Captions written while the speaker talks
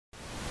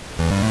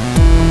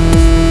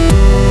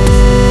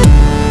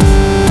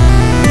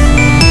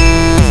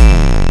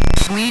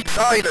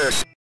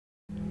Fighters.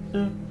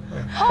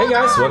 Hey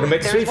guys, welcome back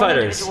to Swede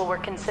Fighters. We're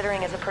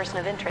considering as a person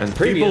of interest. And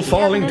people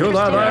falling to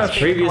that earth.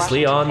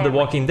 Previously on The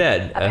Walking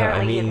Dead.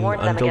 I mean,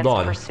 until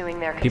dawn.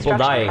 People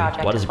dying.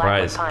 What a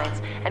surprise.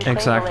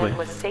 Exactly.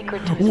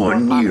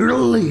 1 year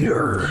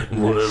later.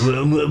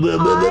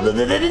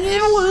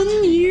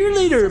 1 year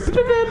later.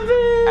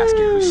 Ask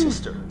your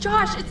sister.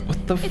 Josh,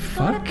 What the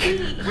fuck?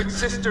 Which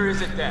sister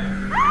is it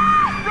then?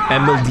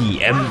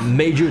 MLD,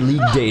 Major League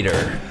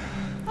Dater.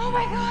 oh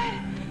my god.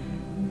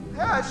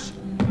 Ash!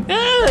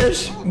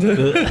 Ash! Ash!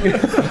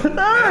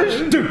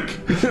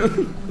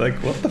 Like,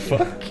 what the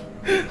fuck?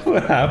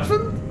 What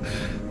happened?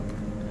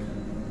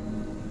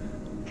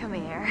 Come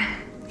here.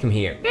 Come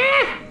here.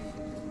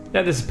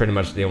 Yeah, this is pretty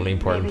much the only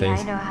important Maybe things.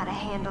 I know how to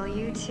handle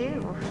you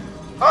too.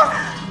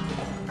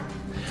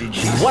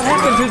 What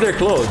happened to their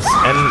clothes?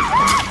 And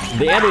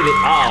they edited it.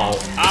 Ow!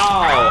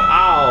 Ow!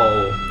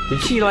 Ow!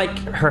 Did she like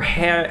her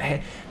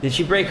hair? Did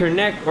she break her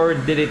neck or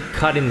did it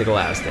cut in the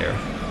glass there?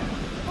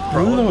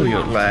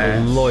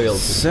 Loyalty.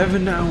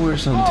 7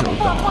 hours until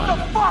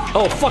dawn.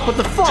 Oh fuck! What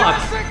the fuck?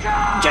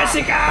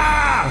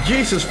 Jessica!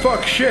 Jesus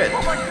fuck shit.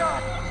 Oh my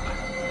god!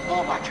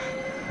 Oh my god!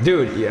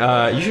 Dude,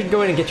 you should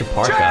go in and get your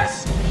parka.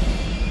 Jess!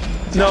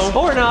 No,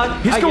 or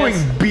not. He's I going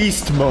guess.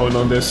 beast mode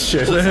on this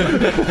shit. Like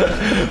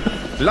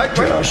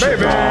my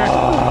baby.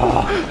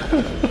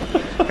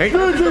 Hey,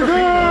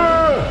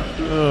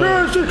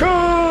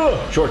 Jessica!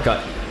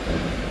 Shortcut.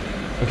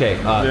 Okay.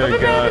 There you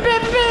go.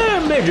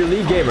 Major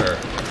League Gamer.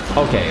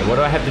 Okay, what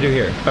do I have to do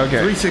here? Okay.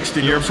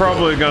 360 You're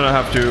probably gonna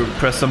have to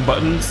press some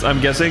buttons, I'm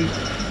guessing.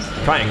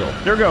 Triangle.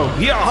 There we go.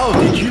 Yeah. How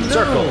did you know?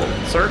 Circle.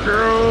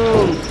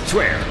 Circle.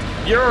 Square.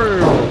 You're.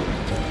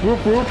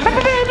 Whoop whoop.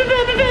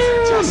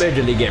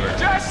 Major League Gamer.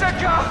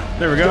 Jessica!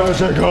 There we go.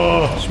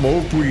 Jessica!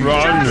 Smoke weed.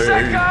 Run.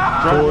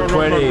 Jessica!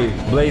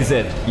 420. Blaze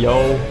it,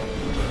 yo.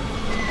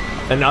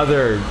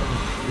 Another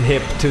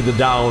hip to the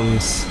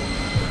downs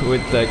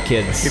with the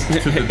kids.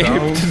 To the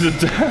down. To the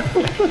down.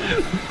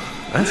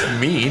 That's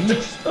mean.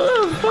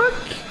 Oh fuck.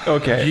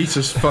 Okay.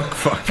 Jesus fuck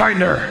fuck.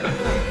 Find her.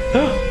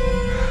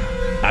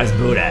 As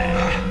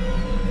Buddha.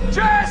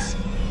 Jess!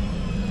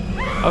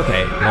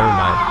 Okay, never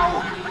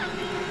mind.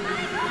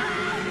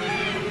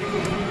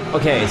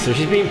 Okay, so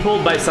she's being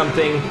pulled by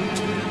something.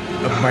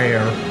 A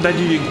bear. That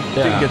you didn't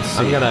Yeah, get to see.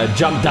 I'm gonna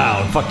jump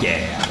down. Fuck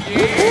yeah.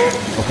 Okay.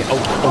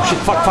 Oh shit.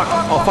 Fuck.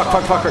 Oh fuck. Oh,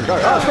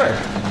 swear.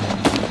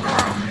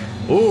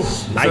 Ooh,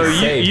 nice So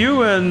save.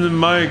 you and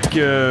Mike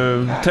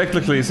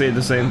technically say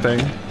the same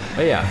thing.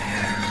 Oh yeah.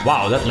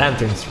 Wow, that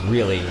lantern's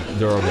really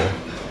durable.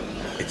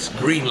 It's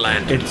Green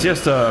Lantern. It's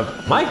just a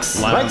Mike's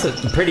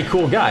a pretty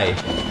cool guy.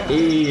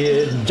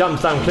 He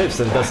jumps down cliffs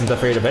and doesn't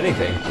afraid of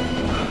anything.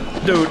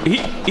 dude.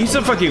 He's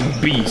a fucking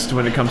beast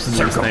when it comes to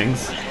these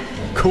things.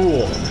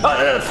 Cool.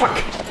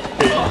 Fuck.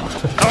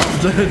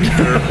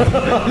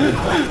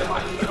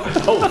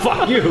 Oh,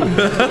 fuck you.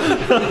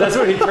 That's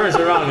when he turns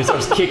around and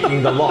starts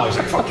kicking the logs.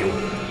 Like, fuck you.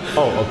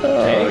 Oh,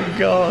 okay. Oh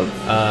god.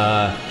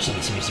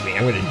 Shimmy.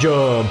 I'm gonna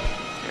jump.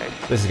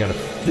 This is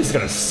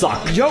gonna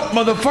suck. Jump,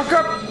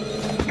 motherfucker!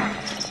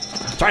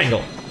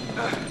 Triangle.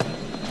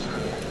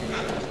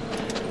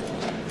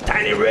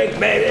 Tiny rig,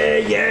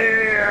 baby,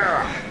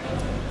 yeah!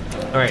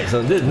 Alright,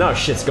 so now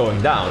shit's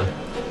going down.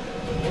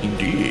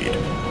 Indeed.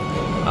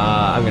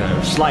 I'm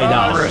gonna slide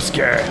down. Risk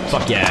it.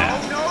 Fuck yeah.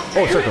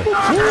 Oh, circle.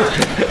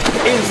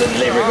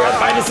 Instantly regret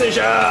my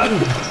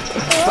decision!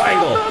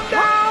 Triangle.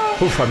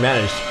 Oof, I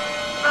managed.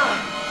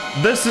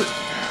 This is.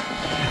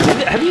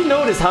 Have you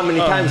noticed how many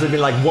times I've been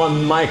like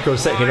 1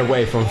 microsecond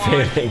away from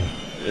failing?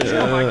 Let's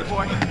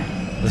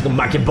go,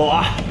 Mikey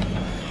boy.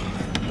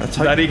 That's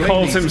how That he you play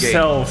calls these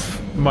himself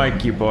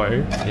Mikey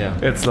Boy. Yeah.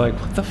 It's like,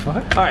 what the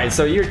fuck? Alright,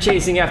 so you're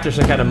chasing after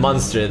some kind of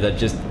monster that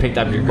just picked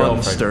up your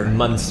Monster. girlfriend.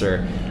 Monster.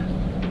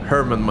 games.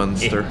 Herman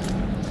Munster.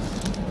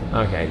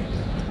 Okay.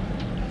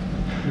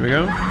 Here we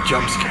go.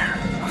 Jump scare.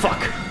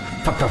 Fuck.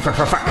 Fuck.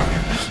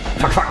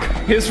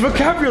 His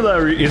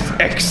vocabulary is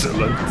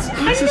excellent.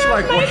 This is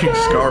like watching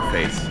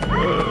Scarface.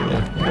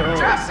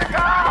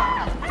 Jessica!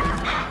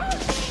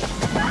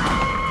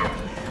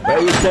 Where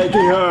are you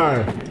taking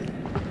her?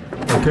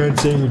 I can't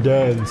see you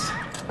dance.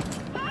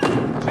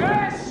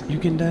 Jess! You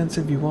can dance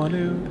if you want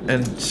to.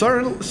 And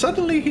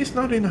suddenly he's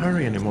not in a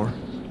hurry anymore.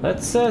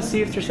 Let's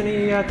see if there's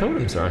any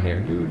totems around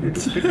here.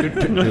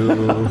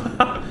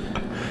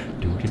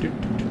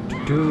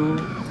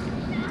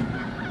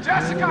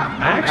 Jessica!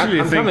 I actually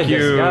I'm think coming, you.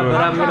 Jessica, but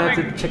I'm gonna have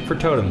to check for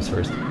totems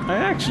first. I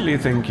actually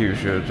think you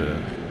should.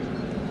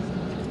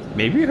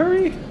 Maybe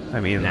hurry. I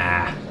mean,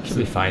 Nah, should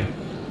be fine.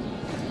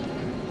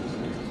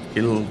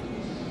 He'll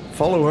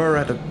follow her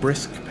at a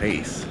brisk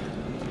pace.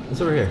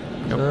 What's over here?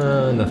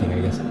 Nothing,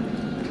 I guess.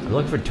 I'm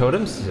looking for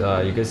totems.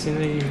 You guys seen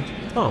any?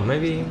 Oh,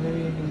 maybe.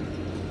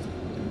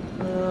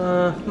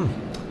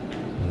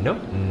 Nope,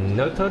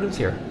 no totems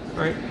here.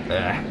 All right.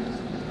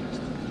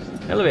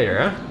 Elevator,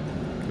 huh?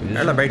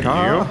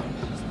 Elevator.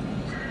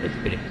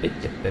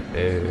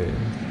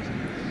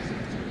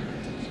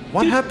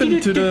 What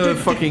happened to the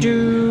fucking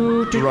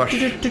rush?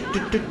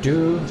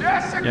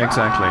 Jessica! yeah,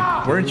 exactly.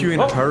 Weren't you in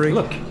a hurry?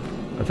 Look,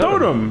 a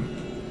Totem.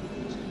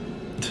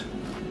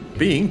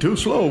 Being too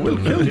slow will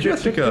kill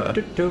Jessica.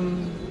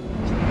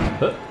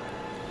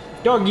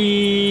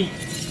 Doggy.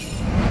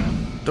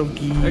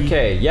 Doggy.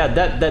 Okay, yeah,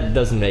 that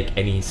doesn't make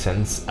any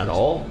sense at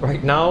all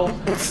right now.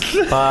 But It's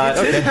his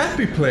okay.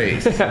 happy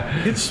place.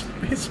 His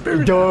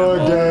spirit.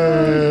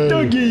 Doggy.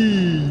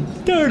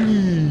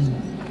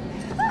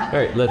 All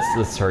right,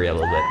 let's hurry a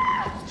little bit.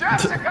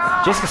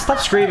 Jessica! Jessica, stop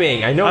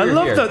screaming. I know I you're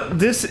love here. that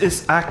this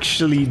is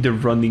actually the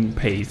running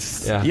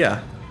pace. Yeah. Yeah.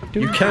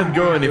 You can't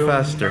go any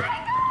faster.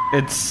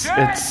 It's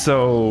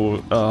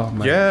so. Oh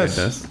my Yes.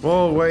 goodness.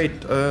 Well, wait.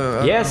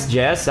 Yes,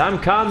 Jess, I'm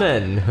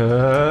coming.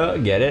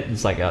 Get it?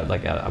 It's like a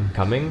I'm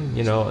coming.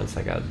 You know, it's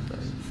like a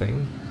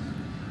thing.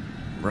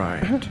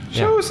 Right.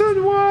 Yeah.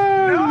 Chosen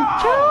one.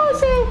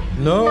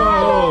 Chosen. No.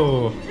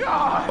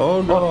 God!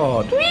 Oh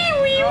God.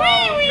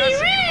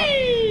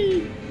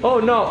 Oh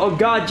no! Oh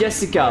God,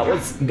 Jessica,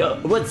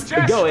 what's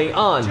Jess, going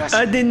on? Jess,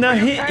 I did not are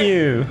you hit okay?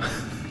 you.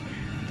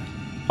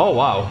 Oh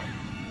wow,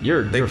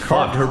 you're They fucked.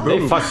 carved her They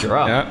boobs. fucked her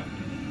up. Yeah.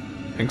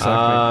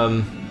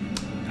 Exactly.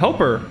 Help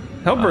her.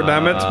 Help her,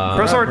 damn it.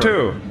 Press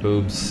R2.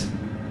 Boobs.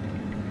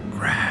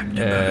 Grab.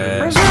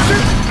 Press R2.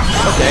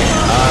 Okay.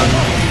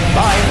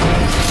 Bye.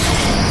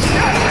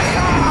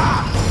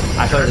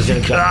 I thought it was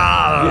gonna jump.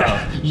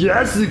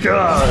 Yeah.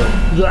 Jessica.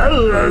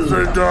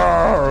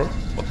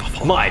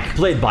 Mike,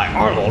 played by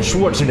Arnold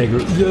Schwarzenegger.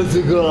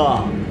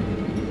 Jessica.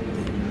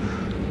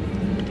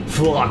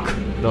 Fuck.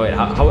 No wait.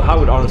 How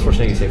would Arnold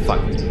Schwarzenegger say fuck?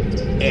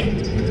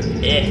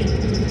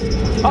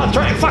 Oh,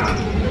 try it. Fuck.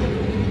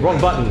 Wrong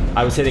button.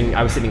 I was hitting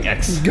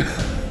X.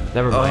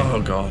 Never mind.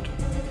 Oh God.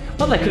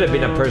 Well, that could have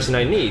been a person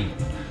I need.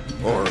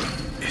 Or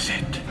is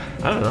it?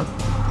 I don't know.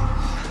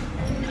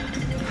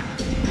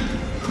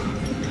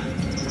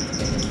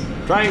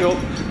 Triangle.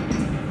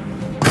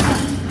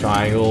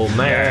 Triangle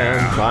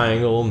man.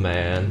 Triangle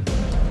man.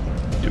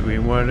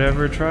 Doing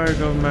whatever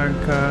Triangle Man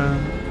can.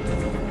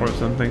 Or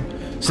something.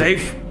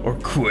 Safe or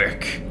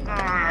quick.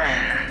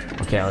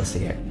 Okay, let's see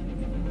here.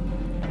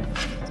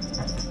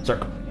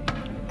 Circle.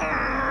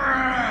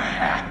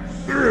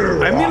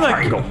 I mean,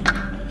 like,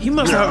 he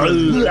must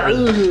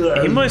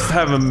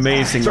have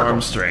amazing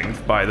arm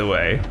strength, by the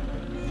way.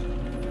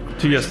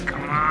 To just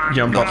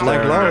jump up like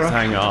there Laura. and just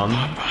hang on.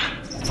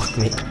 Fuck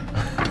me.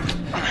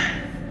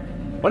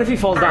 What if he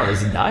falls down?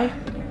 Does he die?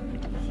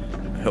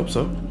 I hope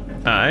so.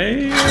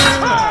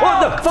 What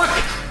the fuck?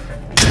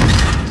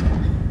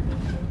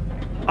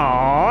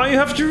 Aw, you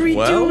have to redo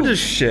Well. the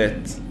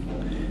shit.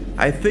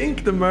 I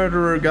think the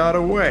murderer got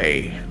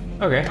away.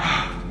 Okay.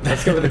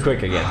 Let's go with the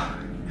quick again.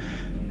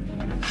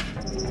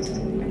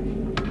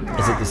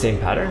 Is it the same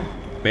pattern?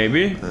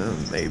 Maybe.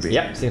 Maybe.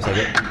 Yep, seems like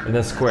it. And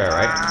then square,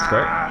 right?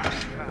 Square.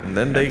 And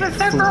then they.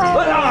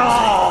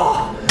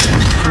 Oh!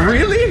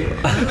 Really?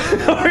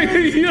 Are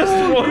you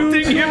just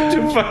wanting him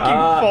to fucking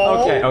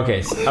fall? Okay.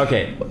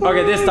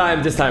 This time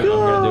I'm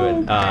gonna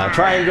do it.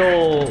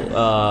 Triangle.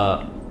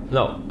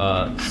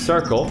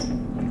 Circle.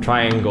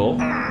 Triangle.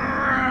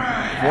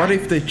 What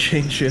if they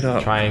change it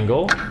up?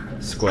 Triangle.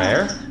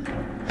 Square.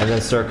 And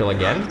then circle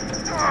again.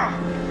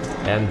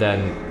 And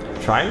then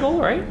triangle,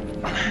 right?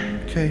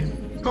 Okay.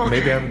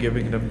 Maybe I'm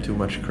giving them too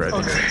much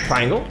credit.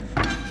 Triangle.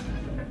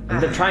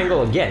 And then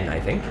triangle again, I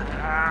think.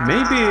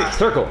 Maybe.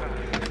 Circle.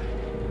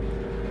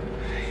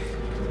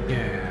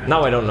 Yeah.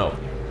 Now I don't know.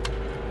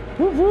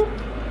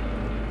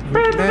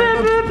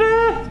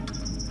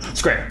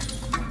 Square.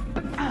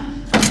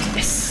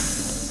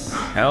 Yes.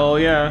 Hell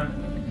yeah.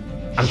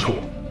 I'm cool.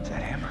 Is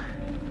that him?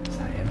 Is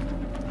that him?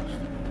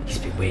 He's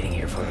been waiting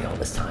here for me all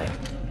this time.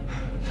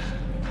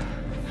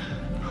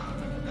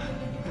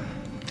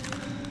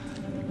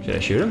 Should I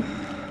shoot him?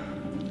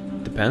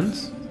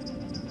 Depends.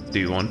 Do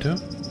you want to?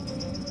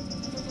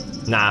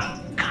 Nah.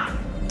 God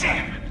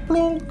damn it.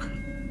 Plonk.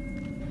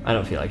 I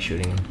don't feel like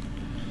shooting him.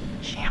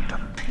 Jammed a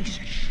piece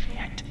of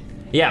shit.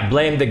 Yeah,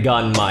 blame the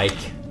gun, Mike.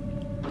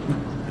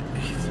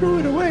 He threw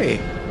it away.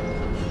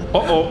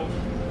 Uh-oh.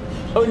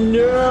 Oh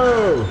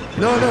no!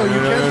 No,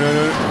 you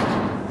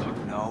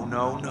can't.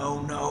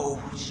 No.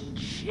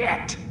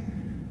 Shit.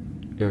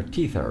 Your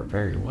teeth are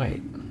very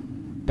white.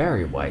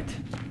 Very white.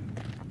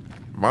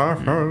 My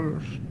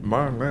first,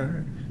 my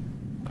last.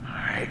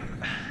 Alright.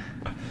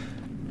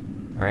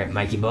 Alright,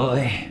 Mikey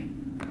boy.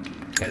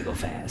 Gotta go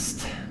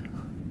fast.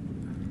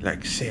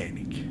 Like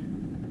Sonic.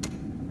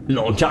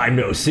 Long time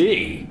no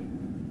see.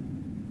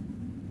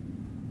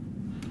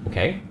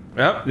 Okay.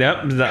 Yep.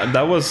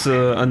 That was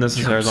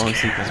unnecessary long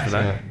sequence for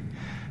that.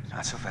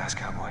 Not so fast,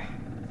 cowboy.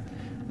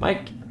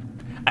 Mike,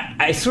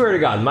 I swear to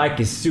God, Mike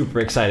is super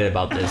excited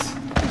about this.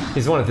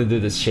 He's wanted to do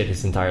this shit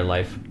his entire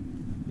life.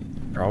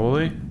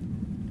 Probably.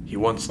 He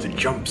wants to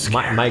jump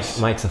scare. Mike's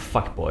a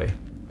fuckboy.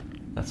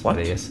 That's what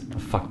What? he is. A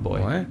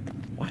fuckboy. What?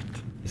 What?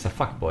 He's a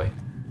fuckboy.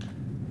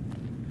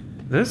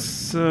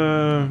 This,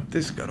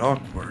 This got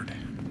awkward.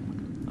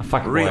 A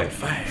fuckboy. Real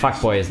fast.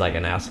 Fuckboy is like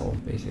an asshole,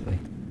 basically.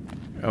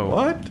 Oh.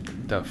 What?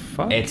 The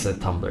fuck? It's a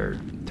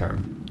Tumblr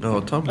term. Oh,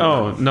 Tumblr.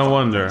 Oh, no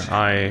wonder.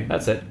 I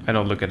That's it.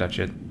 don't look at that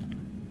shit.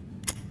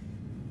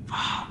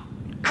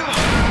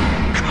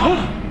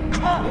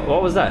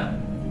 What was that?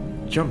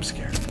 Jump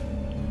scare.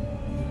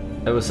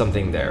 There was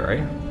something there,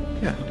 right?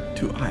 Yeah,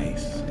 2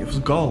 eyes. It was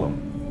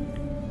Gollum.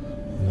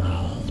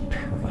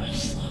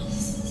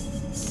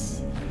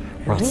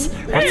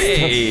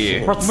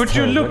 Hey! Would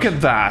you look at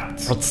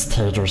that? What's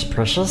Taylor's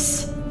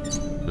precious?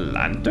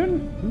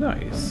 Lantern?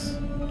 Nice.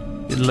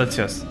 Let's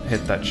just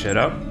hit that shit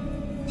up.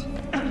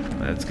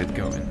 Let's get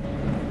going.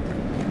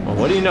 Well,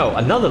 what do you know?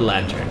 Another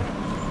lantern.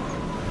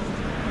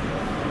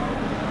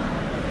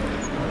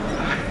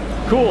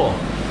 Cool.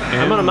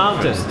 I'm on a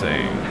mountain.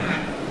 Interesting.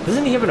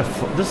 Doesn't he have a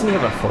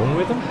phone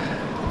with him?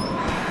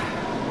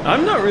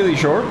 I'm not really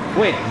sure.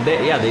 Wait,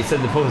 they said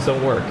the phones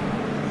don't work.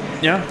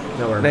 Yeah.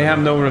 Nowhere. They have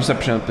no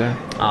reception up there.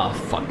 Oh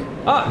fuck.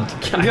 Oh,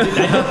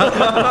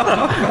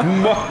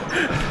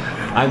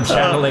 I'm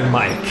channeling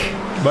Mike.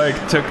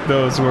 Mike took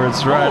those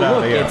words right out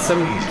look, of you. it's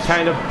some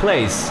kind of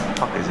place. What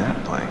the fuck is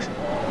that place?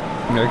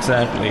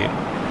 Exactly.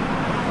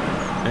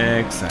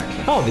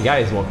 Exactly. Oh, the guy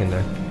is walking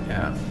there.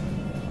 Yeah.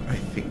 I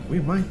think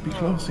we might be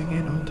closing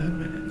in on 10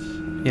 minutes.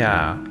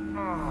 Yeah.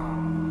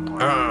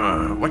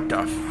 What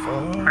the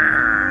fuck?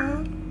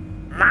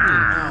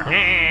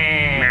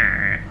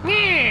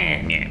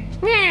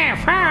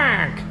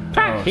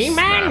 Fuck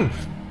He-Man!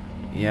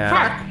 Yeah.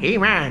 Fuck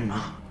He-Man!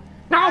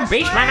 No,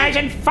 Beastman, I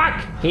said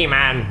fuck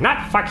He-Man,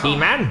 not fuck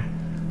He-Man!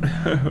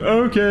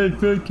 Okay,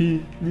 fuck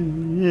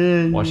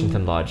it.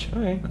 Washington Lodge.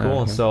 Okay, cool.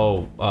 Okay.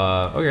 So,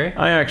 okay.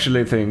 I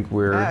actually think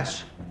we're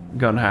Ash.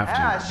 gonna have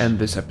Ash. to end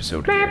this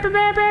episode here.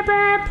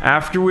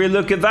 After we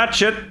look at that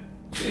shit. Not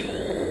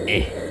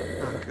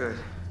good.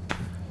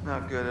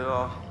 Not good at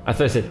all. I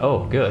thought I said,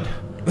 oh, good.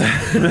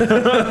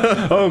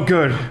 Oh,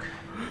 good.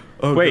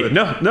 Oh, Wait, good.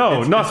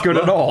 no, not good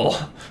at all.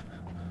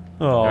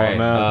 Oh, Alright,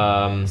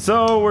 man.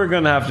 So we're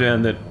gonna have to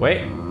end it.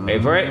 wait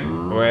for it.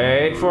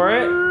 Wait for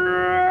it.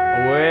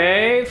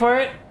 Wait for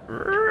it.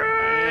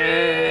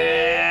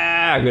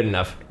 Good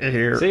enough.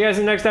 Here. See you guys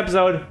in the next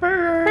episode.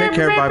 Take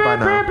care, bye-bye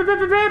now.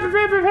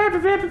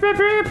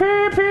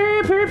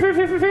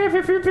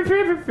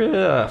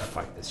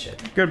 Fuck this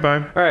shit.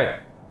 Goodbye. Alright.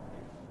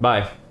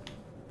 Bye.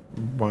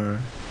 Bye.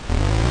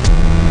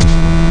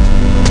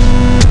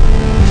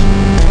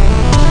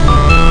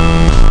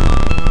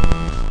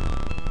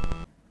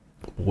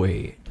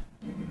 Wait.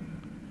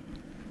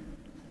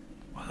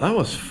 Well, that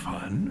was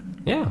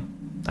fun. Yeah.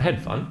 I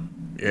had fun.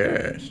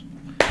 Yes.